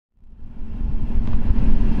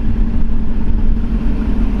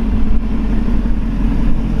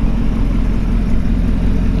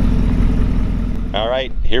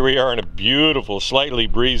Here we are in a beautiful, slightly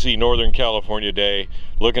breezy Northern California day,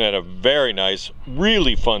 looking at a very nice,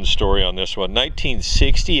 really fun story on this one.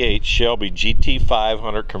 1968 Shelby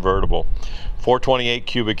GT500 Convertible, 428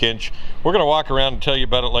 cubic inch. We're going to walk around and tell you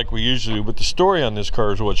about it like we usually do, but the story on this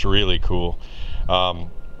car is what's really cool.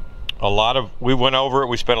 We went over it.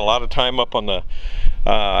 We spent a lot of time up on the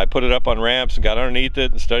I put it up on ramps and got underneath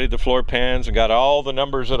it and studied the floor pans and got all the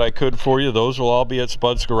numbers that I could for you. Those will all be at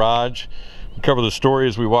Spud's Garage. We'll cover the story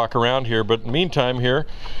as we walk around here, but in the meantime here,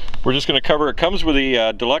 we're just going to cover, it comes with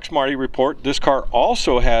the Deluxe Marty report. This car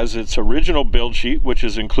also has its original build sheet, which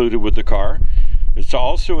is included with the car. It's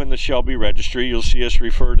also in the Shelby registry. You'll see us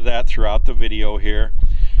refer to that throughout the video here.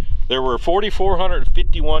 There were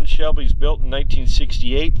 4,451 Shelbys built in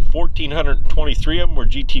 1968. 1,423 of them were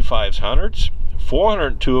GT500s.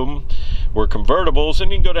 402 of them were convertibles,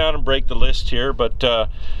 and you can go down and break the list here, but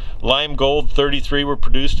lime gold 33 were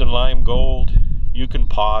produced in lime gold. You can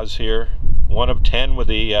pause here. 1 of 10 with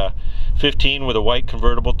the 15 with a white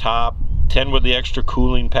convertible top, 10 with the extra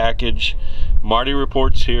cooling package. Marty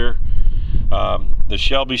reports here. The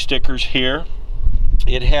Shelby stickers here.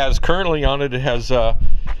 It has currently on it,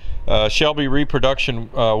 Shelby reproduction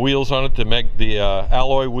wheels on it to make the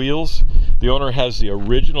alloy wheels. The owner has the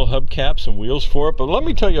original hubcaps and wheels for it, but let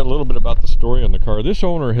me tell you a little bit about the story on the car. This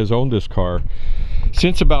owner has owned this car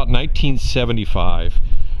since about 1975.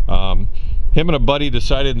 Him and a buddy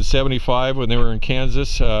decided in 75 when they were in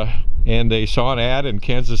Kansas, and they saw an ad in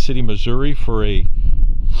Kansas City, Missouri for a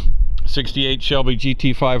 68 Shelby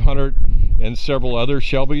GT500 and several other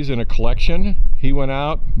Shelbys in a collection. He went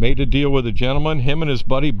out, made a deal with a gentleman. Him and his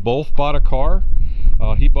buddy both bought a car.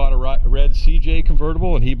 He bought a red CJ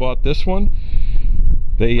convertible and he bought this one.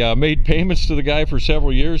 They made payments to the guy for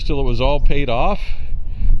several years till it was all paid off.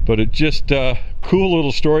 But it just cool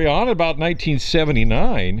little story. On about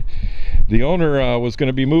 1979, the owner was going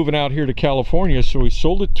to be moving out here to California, so he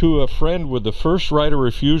sold it to a friend with the first right of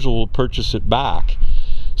refusal to purchase it back.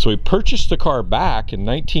 So he purchased the car back in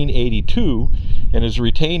 1982 and has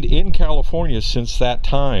retained in California since that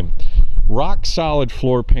time. Rock solid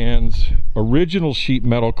floor pans, original sheet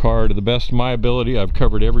metal car to the best of my ability. I've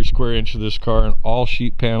covered every square inch of this car and all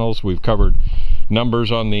sheet panels. We've covered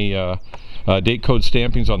numbers on the date code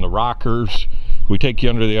stampings on the rockers. We take you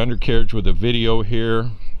under the undercarriage with a video here.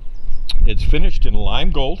 It's finished in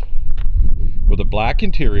lime gold with a black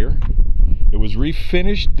interior. It was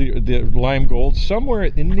refinished, the lime gold, somewhere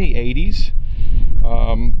in the 80s.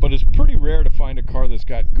 But it's pretty rare to find a car that's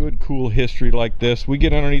got good, cool history like this. We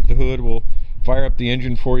get underneath the hood, we'll fire up the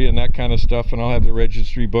engine for you and that kind of stuff, and I'll have the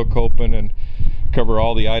registry book open and cover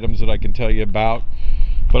all the items that I can tell you about.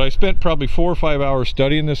 But I spent probably 4 or 5 hours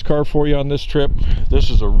studying this car for you on this trip. This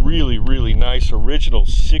is a really, really nice original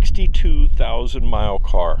 62,000 mile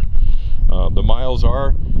car. The miles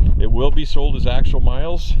it will be sold as actual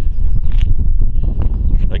miles.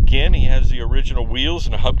 Again, he has the original wheels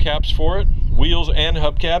and hubcaps for it. Wheels and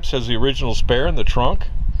hubcaps, has the original spare in the trunk.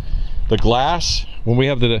 The glass, when we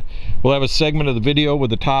have we'll have a segment of the video with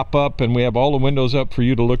the top up, and we have all the windows up for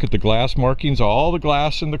you to look at the glass markings. All the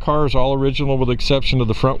glass in the car is all original with the exception of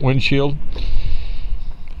the front windshield.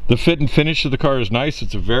 The fit and finish of the car is nice.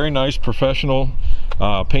 It's a very nice professional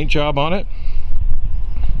paint job on it.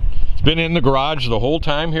 It's been in the garage the whole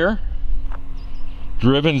time here.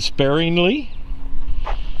 Driven sparingly.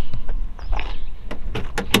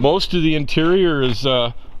 Most of the interior is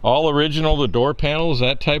all original, the door panels,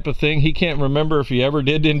 that type of thing. He can't remember if he ever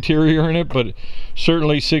did interior in it, but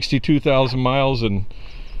certainly 62,000 miles, and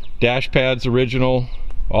dash pads original,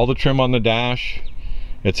 all the trim on the dash.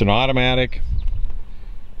 It's an automatic.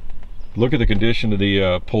 Look at the condition of the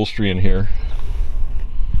upholstery in here.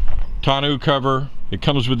 Tonneau cover. It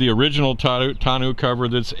comes with the original tonneau cover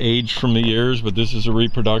that's aged from the years, but this is a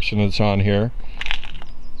reproduction that's on here.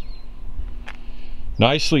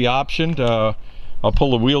 Nicely optioned. I'll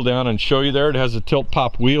pull the wheel down and show you there. It has a tilt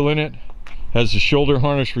pop wheel in it. Has the shoulder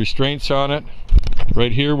harness restraints on it.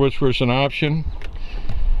 Right here, which was an option.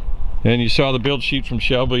 And you saw the build sheet from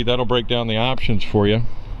Shelby. That'll break down the options for you.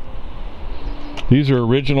 These are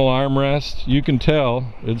original armrests. You can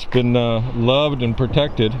tell it's been loved and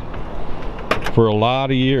protected for a lot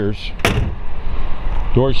of years.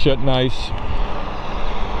 Doors shut nice.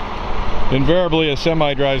 Invariably a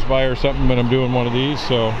semi drives by or something when I'm doing one of these,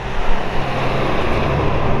 so.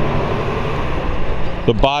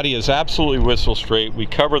 The body is absolutely whistle straight. We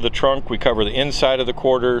cover the trunk, we cover the inside of the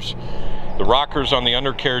quarters. The rockers on the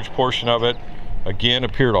undercarriage portion of it, again,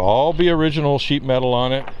 appear to all be original sheet metal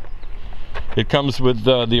on it. It comes with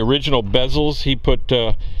the original bezels. He put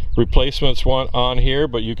replacements on here,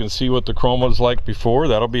 but you can see what the chrome was like before.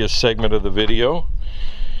 That'll be a segment of the video.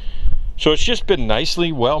 So it's just been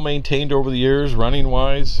nicely well maintained over the years, running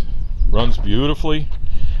wise. Runs beautifully.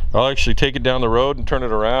 I'll actually take it down the road and turn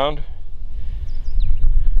it around.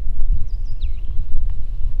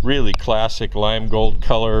 Really classic lime gold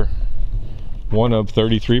color. One of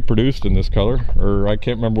 33 produced in this color, or I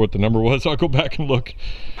can't remember what the number was. I'll go back and look.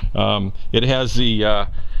 It has the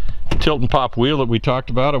tilt and pop wheel that we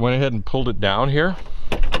talked about. I went ahead and pulled it down here.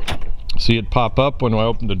 See it pop up when I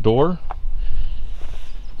open the door.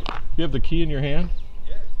 You have the key in your hand?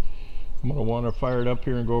 Yeah. I'm going to want to fire it up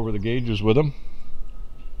here and go over the gauges with them.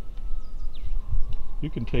 You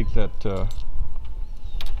can take that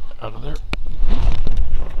out of there.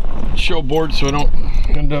 Show board so I don't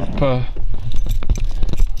end up...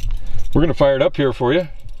 We're going to fire it up here for you.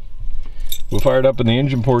 We'll fire it up in the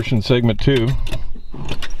engine portion segment 2.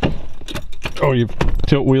 Oh, your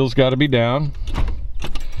tilt wheel's got to be down.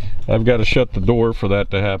 I've got to shut the door for that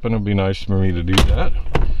to happen. It'd be nice for me to do that.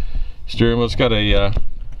 Steering wheel's got a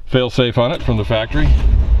fail-safe on it from the factory.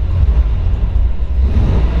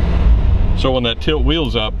 So when that tilt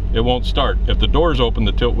wheel's up, it won't start. If the door's open,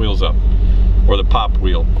 the tilt wheel's up, or the pop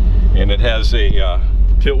wheel. And it has a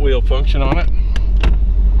tilt wheel function on it.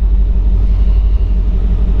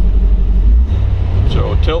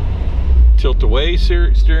 So tilt away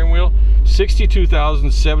steering wheel.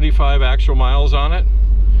 62,075 actual miles on it.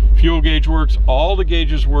 Fuel gauge works. All the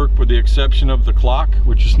gauges work with the exception of the clock,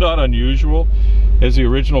 which is not unusual. It has the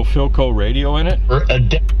original Philco radio in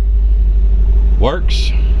it.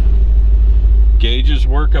 Works. Gauges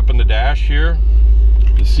work up in the dash here.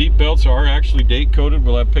 The seat belts are actually date coded.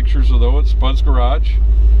 We'll have pictures of those at Spud's Garage.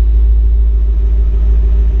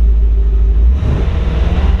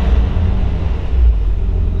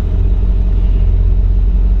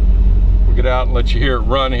 We'll get out and let you hear it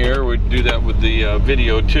run here. We do that with the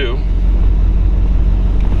video too.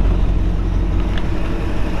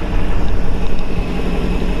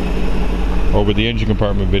 Over the engine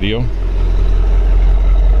compartment video.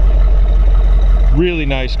 Really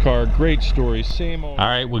nice car, great story, same old. All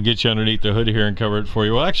right, we'll get you underneath the hood here and cover it for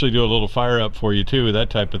you. We'll actually do a little fire up for you too, that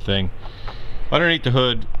type of thing. Underneath the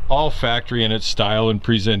hood, all factory in its style and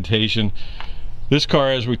presentation. This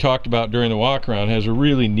car, as we talked about during the walk around, has a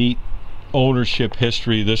really neat ownership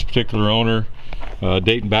history. This particular owner,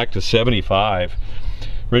 dating back to 75.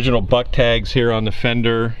 Original buck tags here on the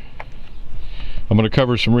fender. I'm going to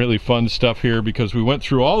cover some really fun stuff here because we went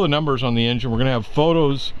through all the numbers on the engine. We're going to have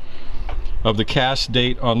photos of the cast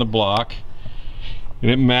date on the block, and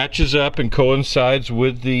it matches up and coincides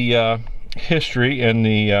with the history and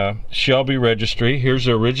the Shelby registry. Here's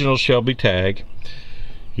the original Shelby tag.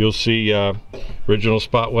 You'll see original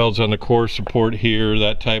spot welds on the core support here,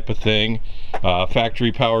 that type of thing.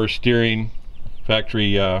 Factory power steering,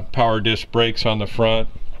 factory power disc brakes on the front.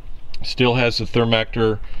 Still has the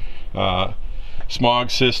Thermactor smog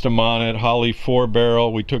system on it. Holley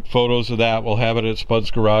 4-barrel. We took photos of that. We'll have it at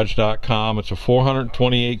spudsgarage.com. It's a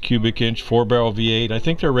 428 cubic inch 4-barrel V8. I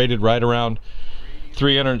think they're rated right around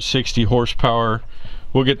 360 horsepower.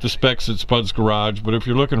 We'll get the specs at Spud's Garage, but if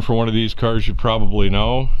you're looking for one of these cars, you probably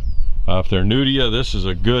know. If they're new to you, this is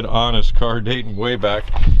a good, honest car dating way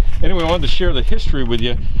back. Anyway, I wanted to share the history with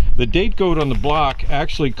you. The date code on the block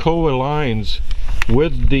actually co-aligns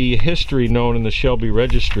with the history known in the Shelby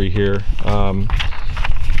registry here.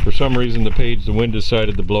 For some reason the wind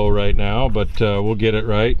decided to blow right now, but we'll get it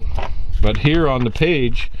right. But here on the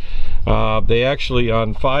page, they actually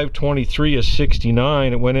on 5/23 of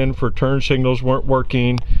 69, it went in for turn signals weren't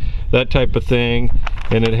working, that type of thing,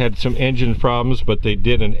 and it had some engine problems, but they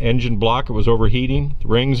did an engine block. It was overheating,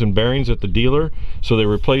 rings and bearings at the dealer, so they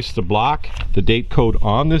replaced the block. The date code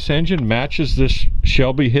on this engine matches this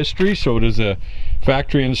Shelby history, so it is a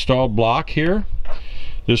factory installed block here.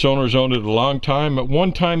 This owner's owned it a long time. At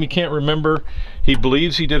one time, he can't remember. He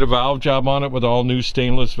believes he did a valve job on it with all new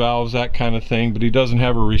stainless valves, that kind of thing, but he doesn't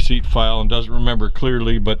have a receipt file and doesn't remember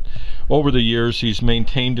clearly. But over the years, he's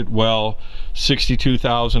maintained it well.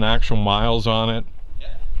 62,000 actual miles on it.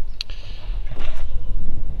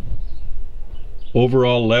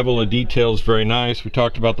 Overall level of detail is very nice. We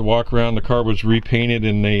talked about the walk around. The car was repainted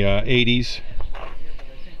in the 80s,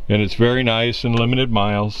 and it's very nice and limited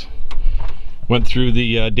miles. Went through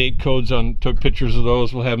the date codes on, took pictures of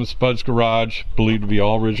those. We'll have them Spud's Garage, believed to be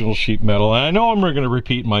all original sheet metal. And I know I'm going to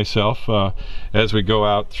repeat myself as we go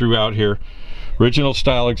out throughout here. Original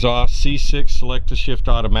style exhaust, C6 select to shift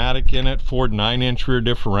automatic in it, Ford 9-inch rear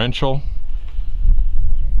differential.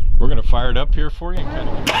 We're going to fire it up here for you. And kind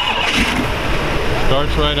of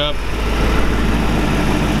starts right up.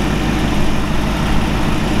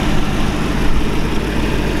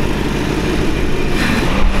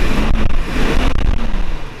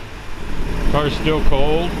 Car's still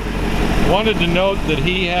cold. Wanted to note that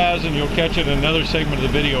he has, and you'll catch it in another segment of the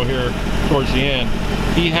video here towards the end,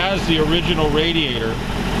 he has the original radiator.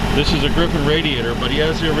 This is a Griffin radiator, but he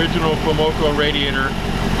has the original Fomoco radiator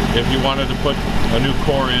if you wanted to put a new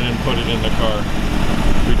core in and put it in the car.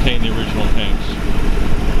 Retain the original tanks.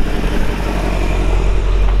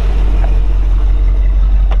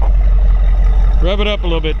 Rev it up a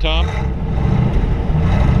little bit, Tom.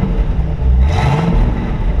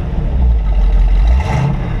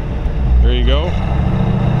 There you go.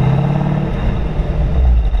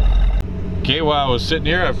 Okay, while I was sitting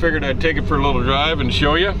here, I figured I'd take it for a little drive and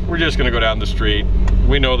show you. We're just gonna go down the street.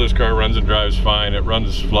 We know this car runs and drives fine. It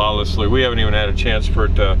runs flawlessly. We haven't even had a chance for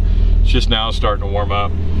it to, it's just now starting to warm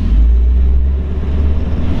up.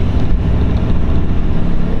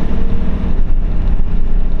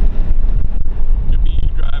 Could be you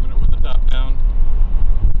driving it with the top down.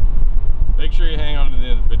 Make sure you hang on to the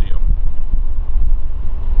end of the video.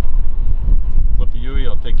 Flip the UE,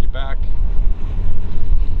 I'll take you back.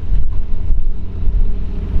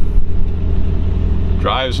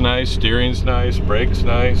 Drive's nice, steering's nice, brakes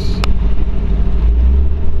nice.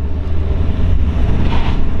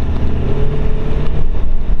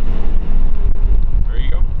 There you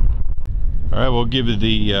go. Alright, we'll give you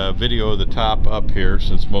the video of the top up here,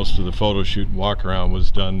 since most of the photo shoot and walk around was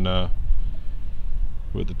done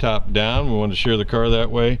with the top down. We want to share the car that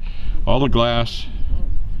way. All the glass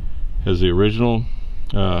has the original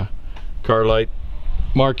car light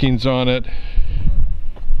markings on it.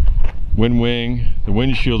 Wind wing, the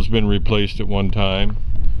windshield's been replaced at one time.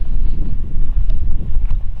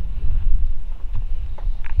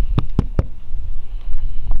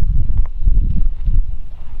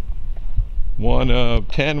 One of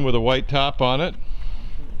 10 with a white top on it.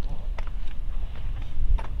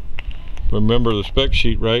 Remember the spec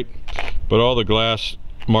sheet, right? But all the glass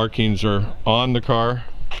markings are on the car.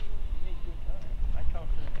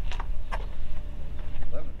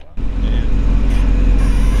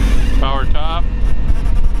 Power top.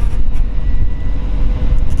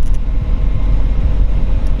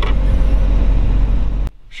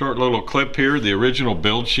 Short little clip here. The original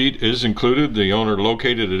build sheet is included. The owner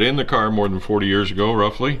located it in the car more than 40 years ago,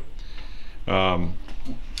 roughly.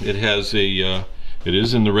 It has a it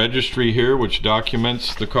is in the registry here, which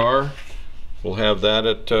documents the car. We'll have that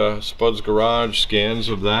at Spud's Garage, scans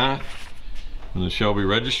of that in the Shelby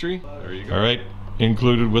registry. There you go. All right.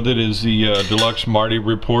 Included with it is the Deluxe Marty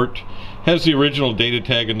report. Has the original data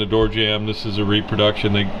tag in the door jamb. This is a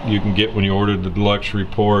reproduction that you can get when you order the Deluxe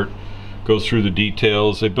report. Goes through the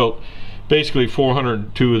details. They built basically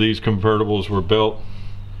 402 of these convertibles were built.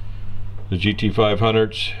 The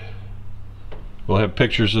GT500s. We'll have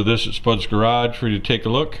pictures of this at Spud's Garage for you to take a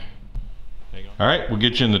look. Alright, we'll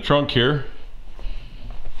get you in the trunk here.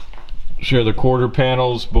 Share the quarter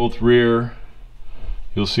panels, both rear.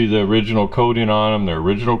 You'll see the original coating on them, the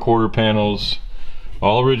original quarter panels,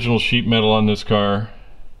 all original sheet metal on this car.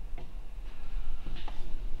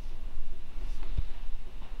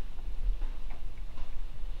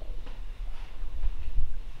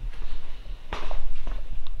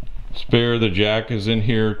 Spare, the jack is in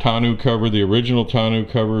here. Tonneau cover, the original tonneau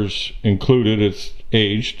cover's included. It's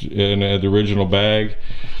aged and the original bag.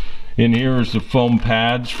 In here is the foam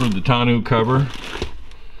pads for the tonneau cover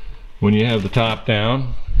when you have the top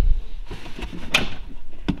down.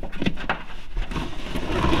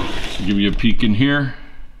 So give you a peek in here.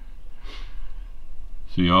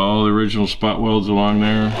 See all the original spot welds along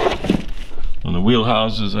there. On the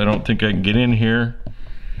wheelhouses, I don't think I can get in here,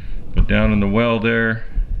 but down in the well there.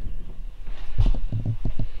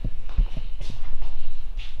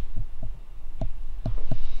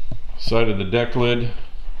 Side of the deck lid.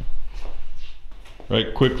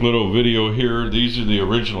 Right, quick little video here. These are the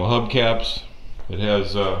original hubcaps. It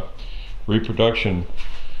has reproduction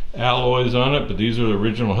alloys on it, but these are the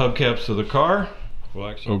original hubcaps of the car.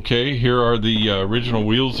 Okay, here are the original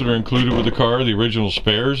wheels that are included with the car, the original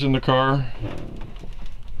spares in the car.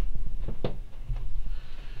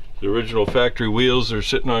 The original factory wheels are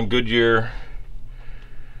sitting on Goodyear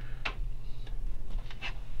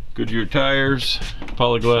tires,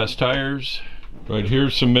 polyglass tires. Right,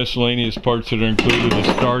 here's some miscellaneous parts that are included.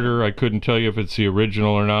 The starter, I couldn't tell you if it's the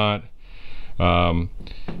original or not.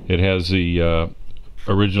 It has the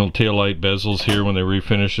original taillight bezels here. When they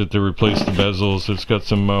refinish it, they replaced the bezels. It's got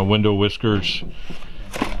some window whiskers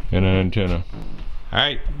and an antenna.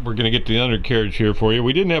 Alright, we're going to get the undercarriage here for you.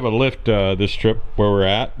 We didn't have a lift this trip where we're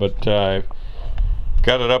at, but I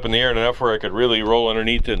got it up in the air enough where I could really roll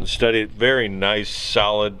underneath it and study it. Very nice,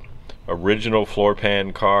 solid, original floor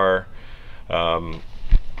pan car.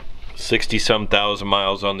 60-some thousand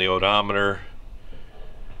miles on the odometer.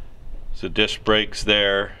 So disc brakes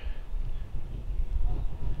there.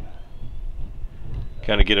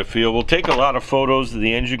 Kind of get a feel. We'll take a lot of photos of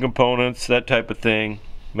the engine components, that type of thing.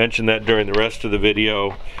 Mention that during the rest of the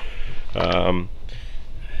video.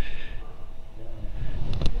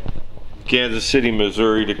 Kansas City,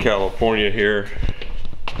 Missouri to California here.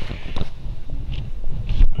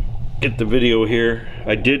 Get the video here.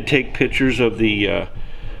 I did take pictures of the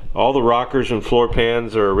all the rockers and floor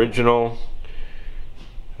pans are original.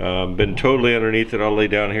 Been totally underneath it. I'll lay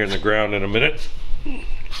down here in the ground in a minute.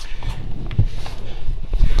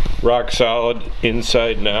 Rock solid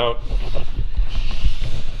inside and out.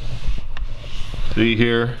 See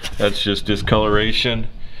here, that's just discoloration.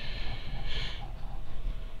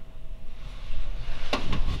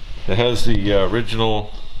 It has the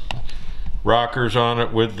original rockers on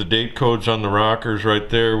it with the date codes on the rockers right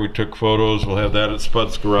there. We took photos. We'll have that at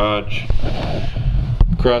Spud's Garage.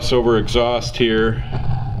 Crossover exhaust here.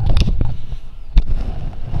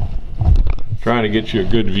 Trying to get you a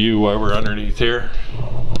good view while we're underneath here.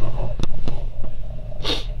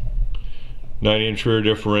 9-inch rear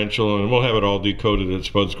differential, and we'll have it all decoded at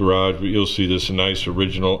Spud's Garage, but you'll see this nice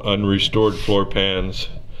original unrestored floor pans.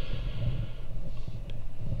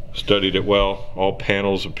 Studied it well. All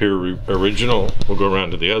panels appear original. We'll go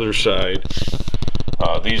around to the other side.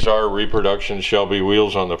 These are reproduction Shelby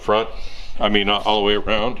wheels on the front. I mean, all the way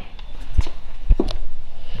around.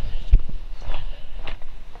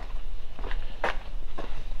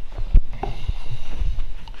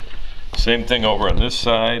 Same thing over on this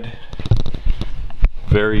side.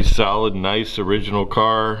 Very solid, nice original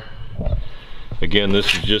car. Again,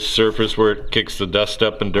 this is just surface where it kicks the dust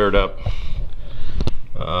up and dirt up.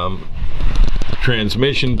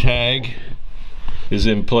 Transmission tag is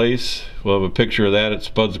in place. We'll have a picture of that at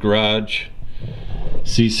Spud's Garage.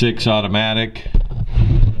 C6 automatic.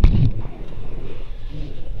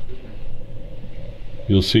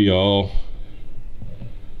 You'll see all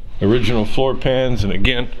original floor pans, and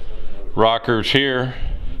again, rockers here.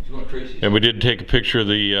 And we did take a picture of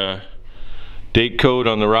the date code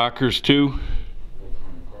on the rockers too.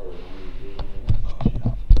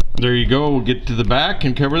 There you go. We'll get to the back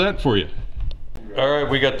and cover that for you. Alright,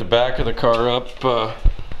 we got the back of the car up.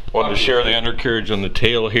 Wanted to share the undercarriage on the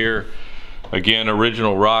tail here. Again,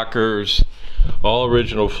 original rockers, all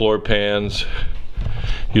original floor pans.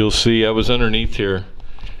 You'll see, I was underneath here.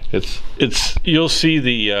 You'll see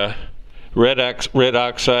the red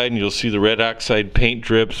oxide, and you'll see the red oxide paint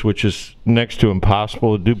drips, which is next to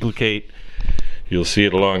impossible to duplicate. You'll see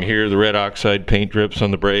it along here, the red oxide paint drips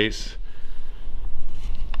on the brace.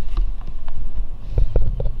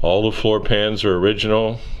 All the floor pans are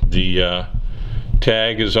original. The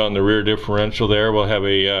tag is on the rear differential there. We'll have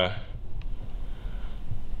a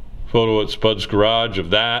photo at Spud's Garage of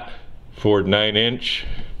that. Ford 9-inch.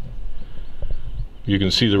 You can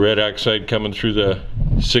see the red oxide coming through the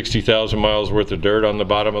 60,000 miles worth of dirt on the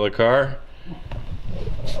bottom of the car.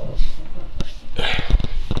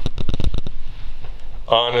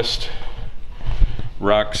 Honest,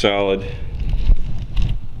 rock solid.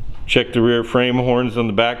 Check the rear frame horns on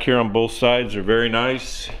the back here on both sides. They're very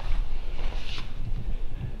nice.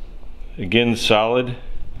 Again, solid.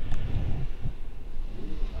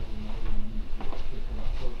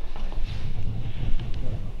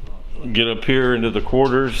 Get up here into the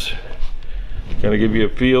quarters. Kind of give you a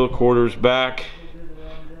feel. Quarters back.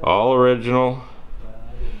 All original.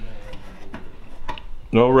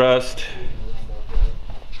 No rust.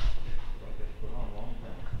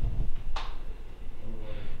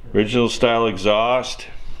 Original style exhaust.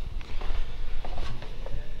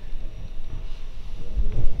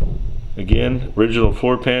 Again, original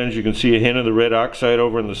floor pans. You can see a hint of the red oxide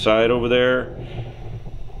over on the side over there.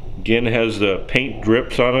 Again, it has the paint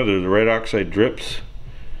drips on it, or the red oxide drips.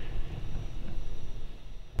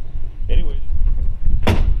 Anyway.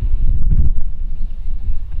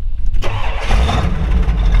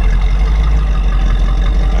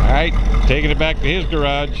 Alright, taking it back to his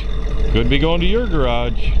garage. Could be going to your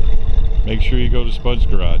garage. Make sure you go to Spud's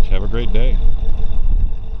Garage. Have a great day.